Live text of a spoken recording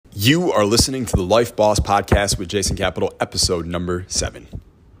You are listening to the Life Boss Podcast with Jason Capital, episode number 7.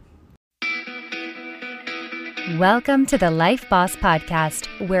 Welcome to the Life Boss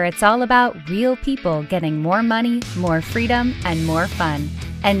Podcast, where it's all about real people getting more money, more freedom, and more fun.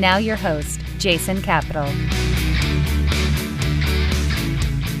 And now your host, Jason Capital.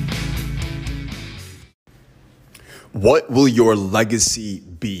 What will your legacy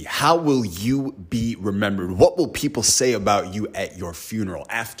be? How will you be remembered? What will people say about you at your funeral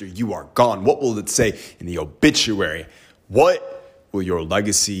after you are gone? What will it say in the obituary? What will your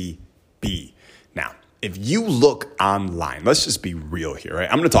legacy be? Now, if you look online, let's just be real here, right?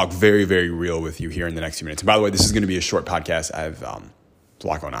 I'm going to talk very, very real with you here in the next few minutes. And by the way, this is going to be a short podcast. There's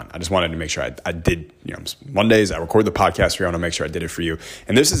a lot going on. I just wanted to make sure I did, Mondays I record the podcast for you. I want to make sure I did it for you.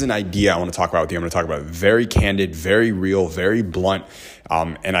 And this is an idea I want to talk about with you. I'm going to talk about it very candid, very real, very blunt.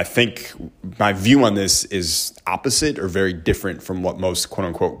 And I think my view on this is opposite or very different from what most quote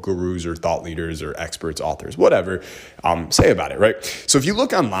unquote gurus or thought leaders or experts, authors, whatever, say about it, right? So if you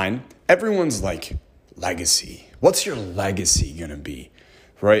look online, everyone's like, legacy. What's your legacy going to be,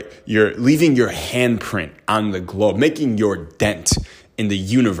 right? You're leaving your handprint on the globe, making your dent in the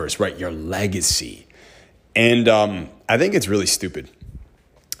universe, right? Your legacy. And I think it's really stupid.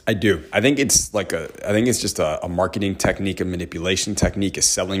 I do. I think it's just a marketing technique, a manipulation technique, a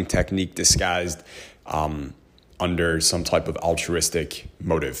selling technique disguised under some type of altruistic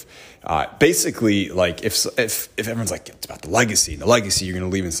motive. Basically, like if everyone's like, it's about the legacy you're going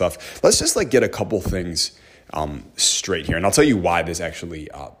to leave and stuff, let's just like get a couple things straight here. And I'll tell you why this actually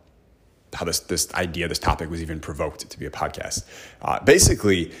how this idea, this topic was even provoked to be a podcast.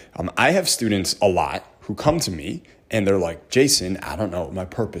 Basically, I have students a lot who come to me and they're like, Jason, I don't know what my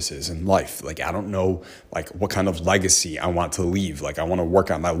purpose is in life. Like, I don't know like what kind of legacy I want to leave. Like, I want to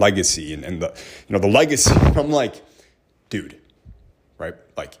work on my legacy and the legacy. I'm like, dude, right?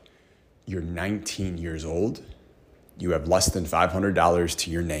 Like, you're 19 years old. You have less than $500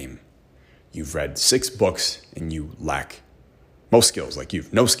 to your name. You've read 6 books and you lack most skills. Like,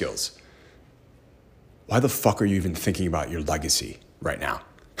 you've no skills. Why the fuck are you even thinking about your legacy right now?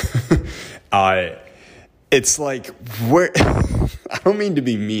 It's like, I don't mean to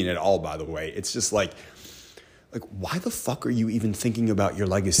be mean at all, by the way. It's just like, why the fuck are you even thinking about your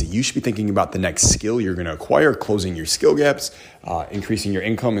legacy? You should be thinking about the next skill you're going to acquire, closing your skill gaps, increasing your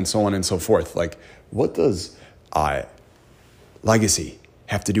income, and so on and so forth. Like, what does legacy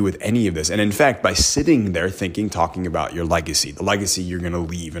have to do with any of this? And in fact, by sitting there talking about your legacy, the legacy you're going to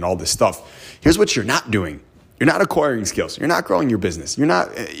leave and all this stuff, here's what you're not doing. You're not acquiring skills. You're not growing your business. You're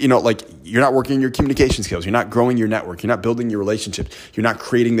not, you're not working your communication skills. You're not growing your network. You're not building your relationships. You're not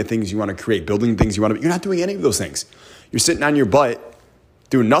creating the things you want to create, building things you want to, you're not doing any of those things. You're sitting on your butt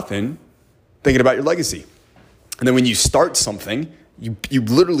doing nothing, thinking about your legacy. And then when you start something, you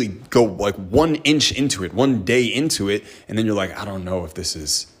literally go like 1 inch into it, 1 day into it, and then you're like, I don't know if this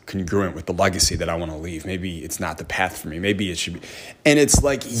is congruent with the legacy that I want to leave. Maybe it's not the path for me. Maybe it should be. And it's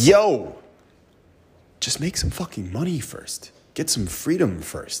like, yo, just make some fucking money first. Get some freedom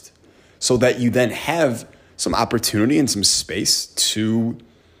first so that you then have some opportunity and some space to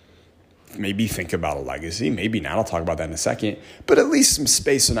maybe think about a legacy. Maybe not. I'll talk about that in a second. But at least some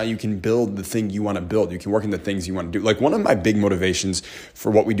space so now you can build the thing you want to build. You can work in the things you want to do. Like, one of my big motivations for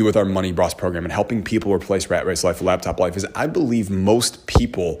what we do with our Money Boss program and helping people replace rat race life with laptop life is I believe most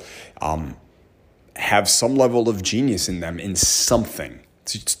people have some level of genius in them in something.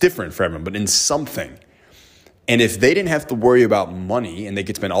 It's different for everyone, but in something. And if they didn't have to worry about money and they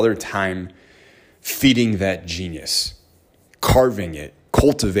could spend all their time feeding that genius, carving it,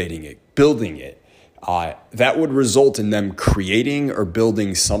 cultivating it, building it, that would result in them creating or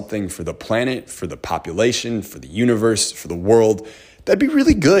building something for the planet, for the population, for the universe, for the world. That'd be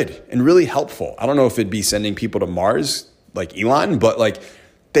really good and really helpful. I don't know if it'd be sending people to Mars like Elon, but like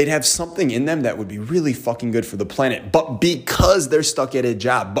they'd have something in them that would be really fucking good for the planet. But because they're stuck at a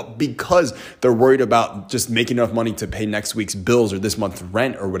job, but because they're worried about just making enough money to pay next week's bills or this month's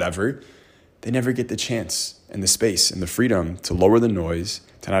rent or whatever, they never get the chance and the space and the freedom to lower the noise,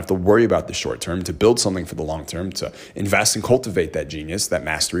 to not have to worry about the short term, to build something for the long term, to invest and cultivate that genius, that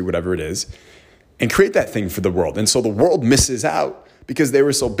mastery, whatever it is, and create that thing for the world. And so the world misses out because they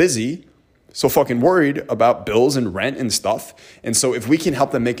were so busy, so fucking worried about bills and rent and stuff. And so if we can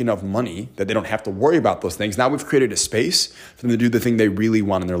help them make enough money that they don't have to worry about those things, now we've created a space for them to do the thing they really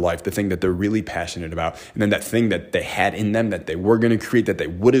want in their life, the thing that they're really passionate about. And then that thing that they had in them that they were going to create, that they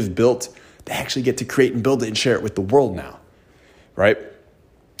would have built, they actually get to create and build it and share it with the world now, right?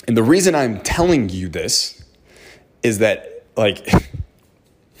 And the reason I'm telling you this is that, like,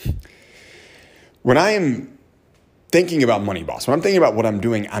 when I am thinking about Money Boss, when I'm thinking about what I'm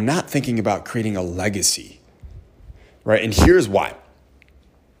doing, I'm not thinking about creating a legacy, right? And here's why.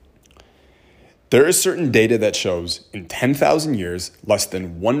 There is certain data that shows in 10,000 years, less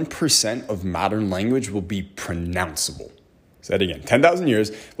than 1% of modern language will be pronounceable. Say that again. 10,000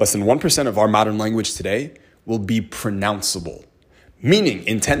 years, less than 1% of our modern language today will be pronounceable. Meaning,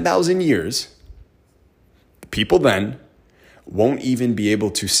 in 10,000 years, people then won't even be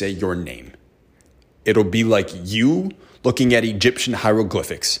able to say your name. It'll be like you looking at Egyptian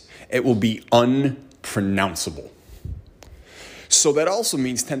hieroglyphics. It will be unpronounceable. So that also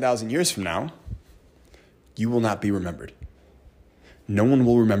means 10,000 years from now, you will not be remembered. No one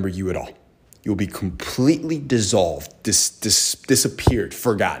will remember you at all. You'll be completely dissolved, disappeared,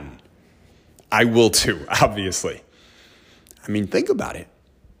 forgotten. I will too, obviously. I mean, think about it.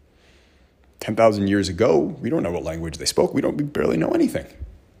 10,000 years ago, we don't know what language they spoke. We barely know anything.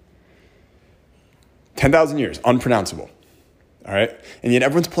 10,000 years, unpronounceable. All right? And yet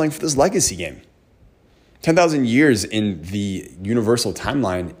everyone's playing for this legacy game. 10,000 years in the universal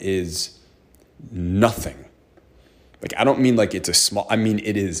timeline is nothing. Like, I don't mean like it's a small, I mean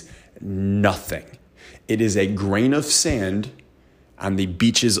it is nothing. It is a grain of sand on the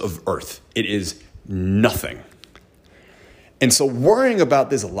beaches of Earth. It is nothing. And so worrying about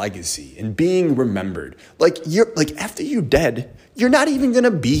this legacy and being remembered, after you're dead, you're not even going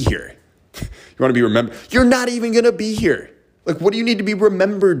to be here. You want to be remembered? You're not even going to be here. Like, what do you need to be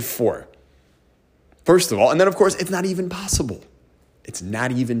remembered for? First of all, and then of course, it's not even possible. It's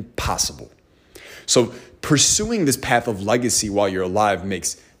not even possible. So pursuing this path of legacy while you're alive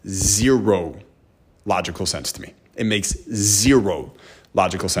makes zero logical sense to me. It makes zero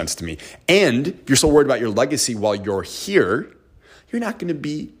logical sense to me. And if you're so worried about your legacy while you're here, you're not going to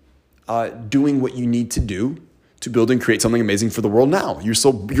be doing what you need to do to build and create something amazing for the world now. You're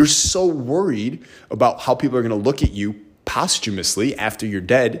so worried about how people are going to look at you posthumously after you're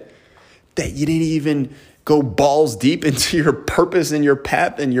dead that you didn't even go balls deep into your purpose and your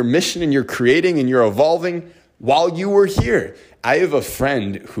path and your mission and your creating and your evolving while you were here. I have a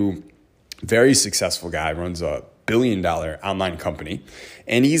friend who, very successful guy, runs a $1 billion online company,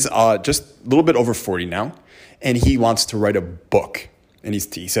 and he's just a little bit over 40 now, and he wants to write a book. And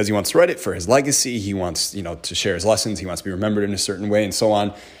he says he wants to write it for his legacy. He wants, to share his lessons. He wants to be remembered in a certain way and so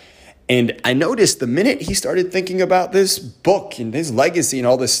on. And I noticed the minute he started thinking about this book and his legacy and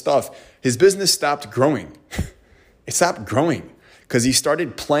all this stuff, his business stopped growing. It stopped growing because he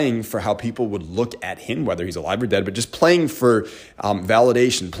started playing for how people would look at him, whether he's alive or dead, but just playing for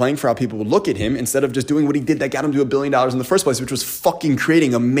validation, playing for how people would look at him instead of just doing what he did that got him to $1 billion in the first place, which was fucking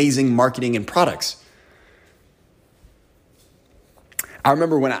creating amazing marketing and products. I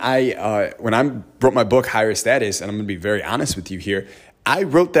remember when I wrote my book, Higher Status, and I'm going to be very honest with you here, I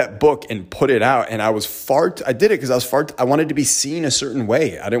wrote that book and put it out, and I did it because I wanted to be seen a certain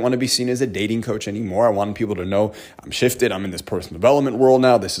way. I didn't want to be seen as a dating coach anymore. I wanted people to know I'm shifted. I'm in this personal development world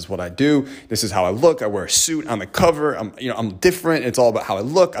now. This is what I do. This is how I look. I wear a suit on the cover. I'm different. It's all about how I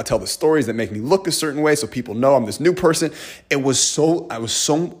look. I tell the stories that make me look a certain way so people know I'm this new person. I was so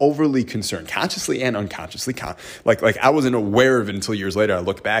overly concerned, consciously and unconsciously. Like I wasn't aware of it until years later. I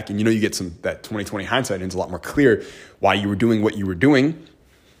look back and you get that 20/20 hindsight, and it's a lot more clear why you were doing what you were doing.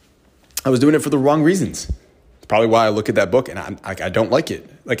 I was doing it for the wrong reasons. It's probably why I look at that book and I don't like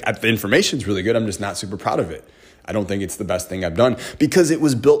it. The information's really good. I'm just not super proud of it. I don't think it's the best thing I've done because it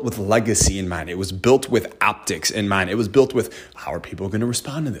was built with legacy in mind. It was built with optics in mind. It was built with how are people going to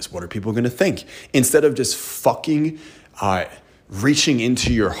respond to this? What are people going to think? Instead of just fucking reaching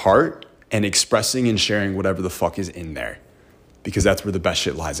into your heart and expressing and sharing whatever the fuck is in there, because that's where the best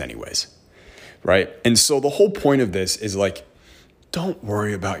shit lies anyways. Right? And so the whole point of this is don't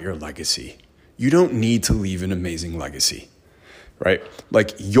worry about your legacy. You don't need to leave an amazing legacy, right?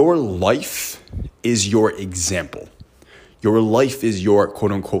 Your life is your example. Your life is your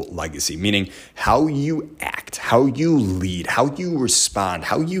quote unquote legacy, meaning how you act, how you lead, how you respond,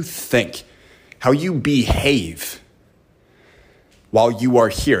 how you think, how you behave while you are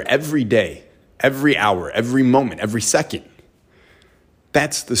here every day, every hour, every moment, every second.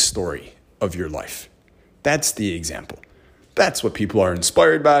 That's the story of your life. That's the example. That's what people are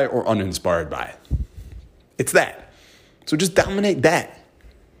inspired by or uninspired by. It's that. So just dominate that.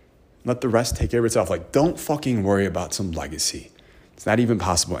 Let the rest take care of itself. Don't fucking worry about some legacy. It's not even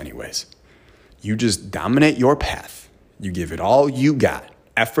possible anyways. You just dominate your path. You give it all you got.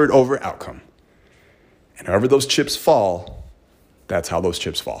 Effort over outcome. And however those chips fall, that's how those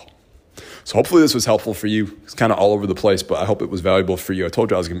chips fall. So hopefully this was helpful for you. It's kind of all over the place, but I hope it was valuable for you. I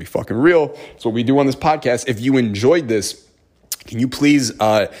told you I was going to be fucking real. It's what we do on this podcast. If you enjoyed this, can you please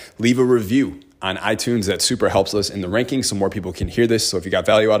leave a review on iTunes. That super helps us in the rankings so more people can hear this. So if you got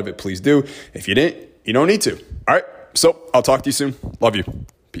value out of it, please do. If you didn't, you don't need to. All right. So I'll talk to you soon. Love you.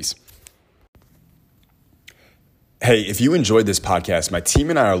 Peace. Hey, if you enjoyed this podcast, my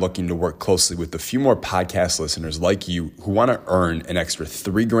team and I are looking to work closely with a few more podcast listeners like you who want to earn an extra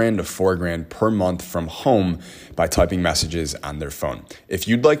 $3,000 to $4,000 per month from home by typing messages on their phone. If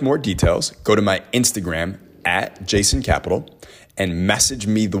you'd like more details, go to my Instagram @JasonCapital and message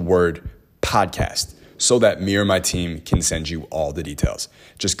me the word podcast so that me or my team can send you all the details.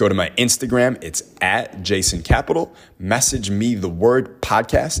 Just go to my Instagram. It's @JasonCapital. Message me the word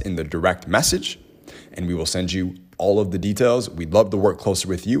podcast in the direct message, and we will send you all of the details. We'd love to work closer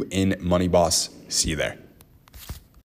with you in Money Boss. See you there.